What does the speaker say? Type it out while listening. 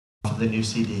the new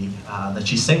CD that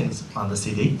she sings on the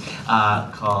CD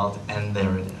called "And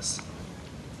There It Is."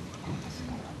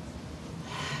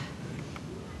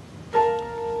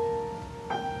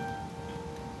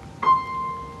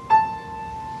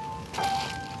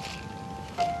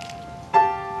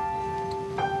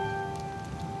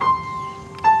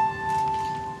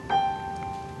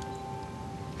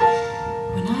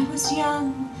 When I was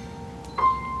young,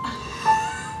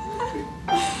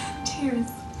 tears.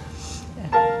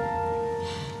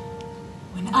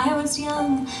 When I was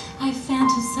young, I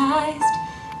fantasized.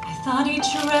 I thought each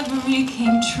reverie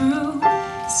came true.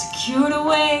 Secured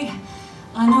away,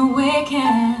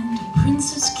 unawakened, a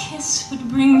prince's kiss would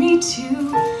bring me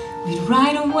to. We'd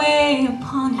ride away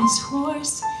upon his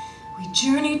horse. We'd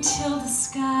journey till the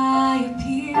sky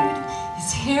appeared.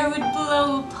 His hair would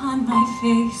blow upon my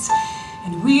face,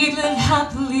 and we'd live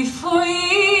happily for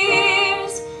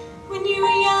years. When you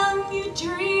were young, you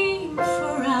dreamed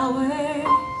for hours.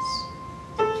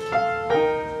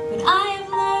 But I have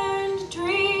learned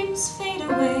dreams fade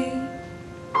away,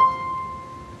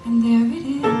 and there it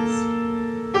is.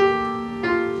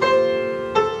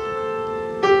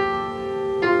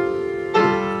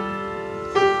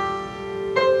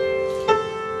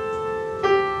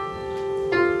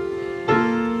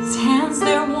 His hands,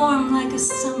 they're warm like a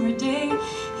summer day.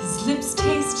 His lips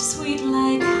taste sweet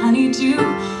like honeydew.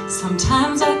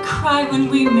 Sometimes I cry when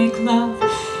we make love.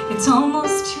 It's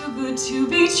almost too good to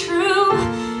be true.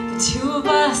 The two of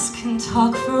us can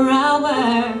talk for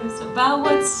hours about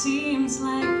what seems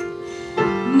like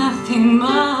nothing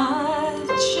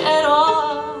much at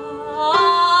all.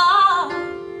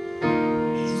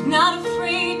 He's not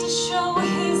afraid to show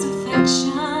his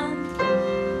affection.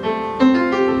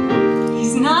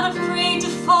 He's not afraid to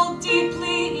fall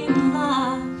deeply in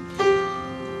love.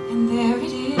 And there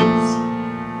it is.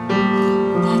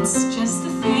 That's just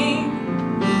the thing.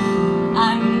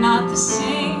 I'm not the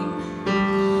same.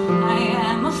 I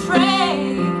am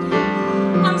afraid.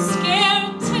 I'm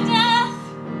scared to death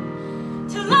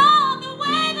to love the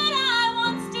way that I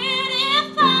once did. If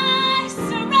I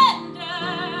surrender,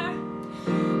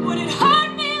 would it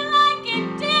hurt me like it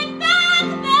did back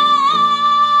then?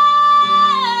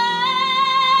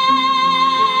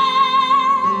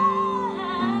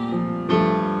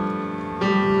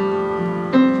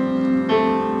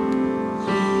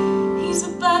 He's a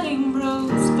budding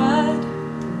rosebud.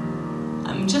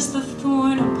 I'm just the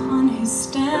thorn upon his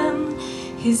stem.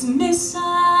 His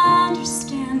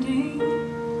misunderstanding,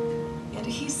 yet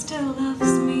he still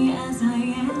loves me as I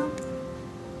am.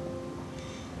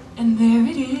 And there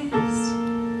it is.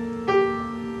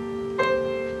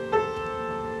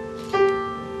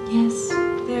 Yes,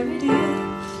 there it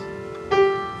is.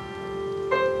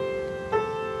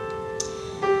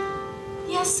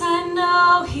 Yes, I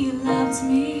know he loves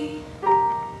me.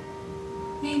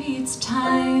 Maybe it's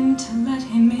time to let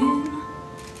him in.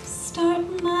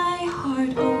 Start my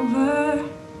heart over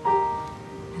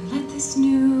and let this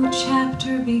new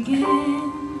chapter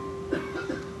begin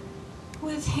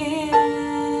with him.